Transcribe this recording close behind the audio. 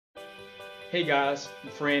Hey guys,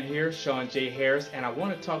 friend here, Sean J. Harris, and I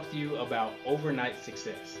want to talk to you about overnight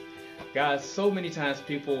success. Guys, so many times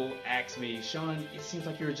people ask me, Sean, it seems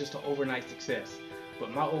like you're just an overnight success.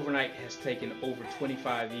 But my overnight has taken over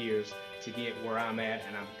 25 years to get where I'm at,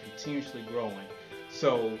 and I'm continuously growing.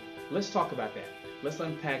 So let's talk about that. Let's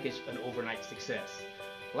unpackage an overnight success.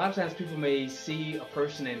 A lot of times people may see a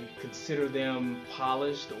person and consider them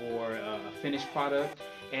polished or a finished product,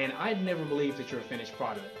 and I'd never believe that you're a finished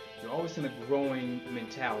product. You're always in a growing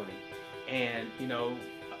mentality. And,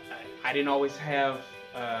 I didn't always have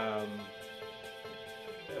um,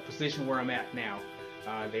 a position where I'm at now.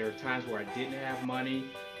 There are times where I didn't have money,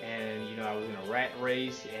 and I was in a rat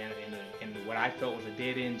race and in what I felt was a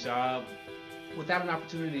dead end job without an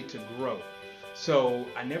opportunity to grow. So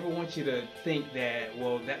I never want you to think that,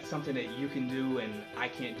 well, that's something that you can do and I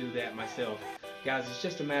can't do that myself. Guys, it's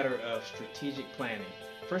just a matter of strategic planning.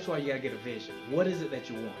 First of all, you got to get a vision. What is it that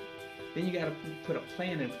you want? Then you got to put a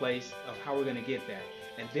plan in place of how we're going to get that.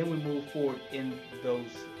 And then we move forward in those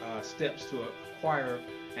steps to acquire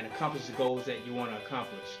and accomplish the goals that you want to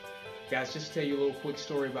accomplish. Guys, just to tell you a little quick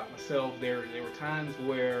story about myself, there were times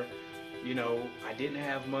where, I didn't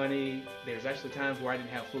have money. There's actually times where I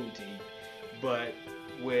didn't have food to eat. But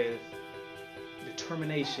with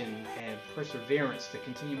determination and perseverance to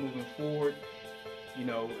continue moving forward,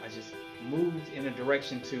 I just moved in a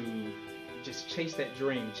direction to just chase that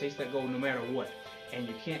dream, chase that goal no matter what. And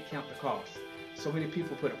you can't count the cost. So many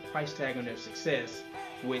people put a price tag on their success,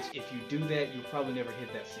 which if you do that, you'll probably never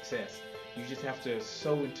hit that success. You just have to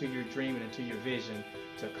sow into your dream and into your vision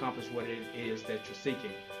to accomplish what it is that you're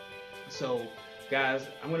seeking. So, guys,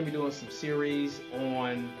 I'm going to be doing some series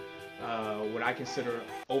on what I consider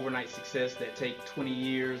overnight success that take 20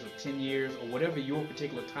 years or 10 years or whatever your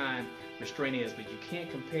particular time restraint is, but you can't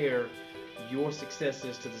compare your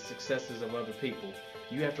successes to the successes of other people.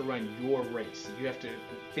 You have to run your race. You have to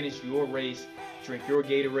finish your race, drink your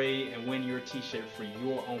Gatorade, and win your t-shirt for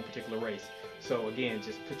your own particular race. So again,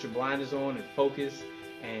 just put your blinders on and focus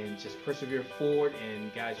and just persevere forward,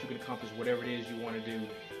 and guys, you can accomplish whatever it is you want to do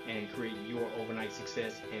and create your overnight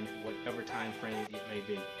success in whatever time frame it may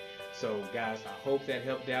be. So guys, I hope that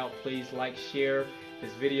helped out. Please like, share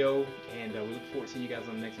this video, and we look forward to seeing you guys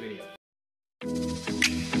on the next video.